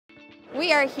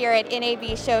We are here at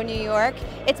NAB Show New York.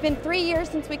 It's been 3 years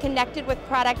since we connected with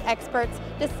product experts,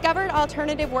 discovered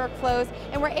alternative workflows,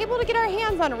 and were able to get our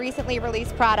hands on recently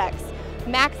released products.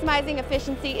 Maximizing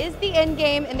efficiency is the end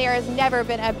game, and there has never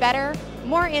been a better,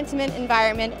 more intimate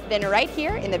environment than right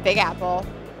here in the Big Apple.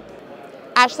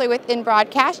 Ashley with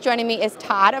InBroadcast. Joining me is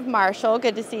Todd of Marshall.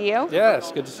 Good to see you.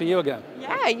 Yes, good to see you again.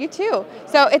 Yeah, you too.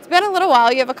 So it's been a little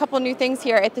while. You have a couple new things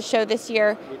here at the show this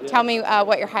year. Tell me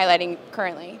what you're highlighting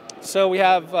currently. So we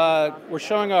have, we're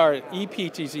showing our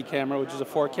ePTZ camera, which is a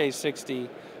 4K 60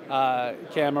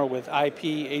 camera with IP,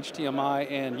 HDMI,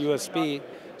 and USB.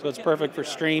 So it's perfect for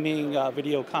streaming,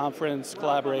 video conference,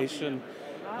 collaboration,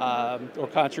 or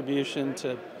contribution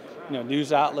to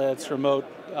news outlets, remote.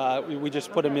 We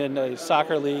just put them in a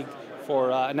soccer league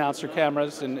for announcer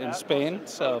cameras in Spain.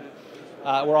 So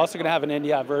we're also going to have an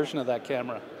NDI version of that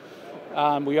camera.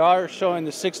 We are showing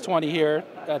the 620 here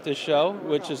at this show,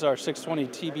 which is our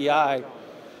 620 TBI.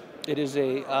 It is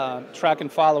a track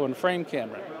and follow and frame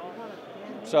camera.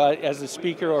 So as the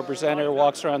speaker or presenter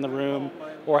walks around the room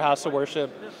or house of worship,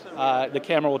 the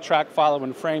camera will track, follow,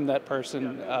 and frame that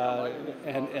person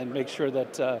and make sure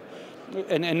that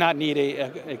and not need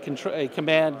a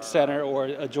command center or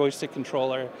a joystick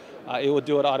controller. It will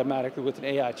do it automatically with an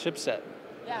AI chipset.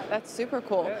 Yeah, that's super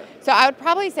cool. So I would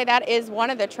probably say that is one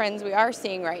of the trends we are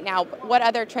seeing right now. What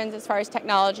other trends as far as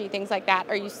technology, things like that,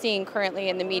 are you seeing currently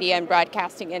in the media and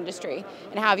broadcasting industry?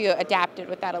 And how have you adapted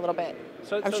with that a little bit?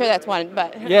 I'm sure that's one,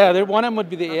 but... Yeah, one of them would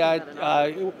be the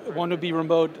AI. One would be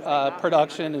remote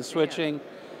production and switching.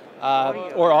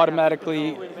 Or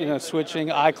automatically, switching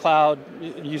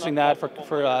iCloud, using that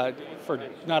for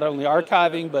not only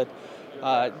archiving but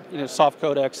soft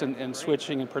codecs and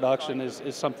switching and production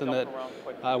is something that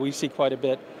we see quite a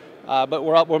bit. But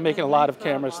we're making a lot of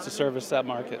cameras to service that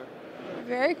market.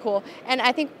 Very cool. And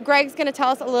I think Greg's going to tell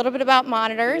us a little bit about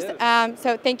monitors.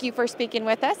 So thank you for speaking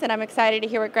with us, and I'm excited to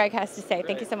hear what Greg has to say.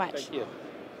 Thank you so much. Thank you.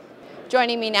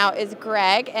 Joining me now is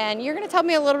Greg, and you're going to tell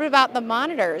me a little bit about the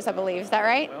monitors, I believe. Is that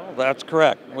right? Well, that's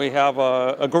correct. We have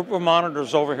a group of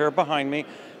monitors over here behind me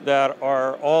that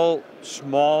are all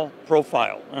small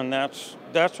profile, and that's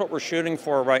what we're shooting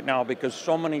for right now because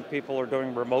so many people are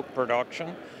doing remote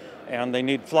production, and they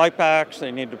need fly packs,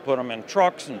 they need to put them in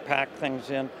trucks and pack things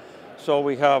in. So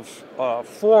we have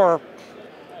 4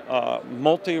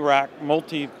 multi-rack,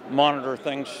 multi-monitor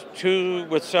things, 2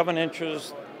 with 7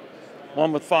 inches,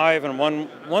 1 with 5, and one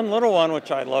little one,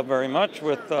 which I love very much,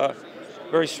 with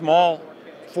very small,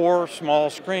 4 small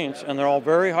screens, and they're all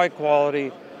very high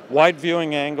quality, wide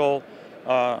viewing angle.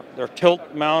 They're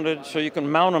tilt mounted, so you can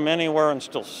mount them anywhere and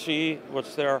still see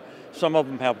what's there. Some of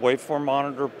them have waveform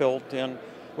monitor built in.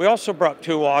 We also brought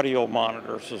 2 audio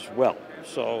monitors as well.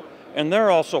 So, and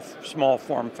they're also small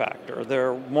form factor.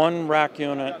 They're 1 rack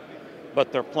unit,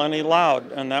 but they're plenty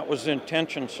loud, and that was the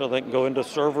intention so they can go into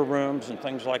server rooms and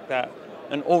things like that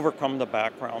and overcome the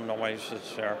background noise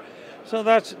that's there. So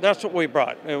that's what we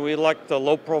brought. And we like the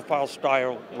low profile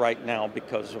style right now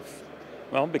because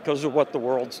of what the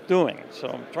world's doing. So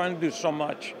I'm trying to do so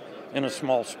much in a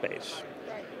small space.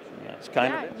 And that's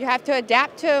kind of it. You have to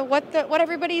adapt to what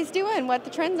everybody's doing, what the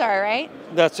trends are, right?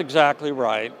 That's exactly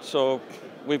right. So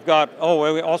we've got,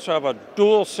 we also have a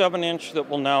dual 7-inch that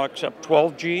will now accept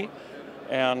 12G.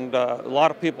 And a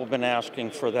lot of people have been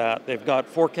asking for that. They've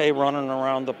got 4K running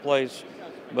around the place,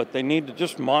 but they need to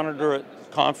just monitor it,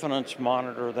 confidence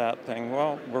monitor that thing.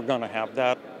 Well, we're going to have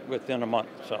that within a month,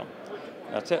 so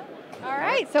that's it. All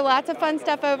right, so lots of fun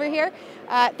stuff over here.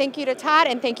 Thank you to Todd,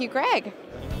 and thank you, Greg.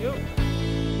 Thank you.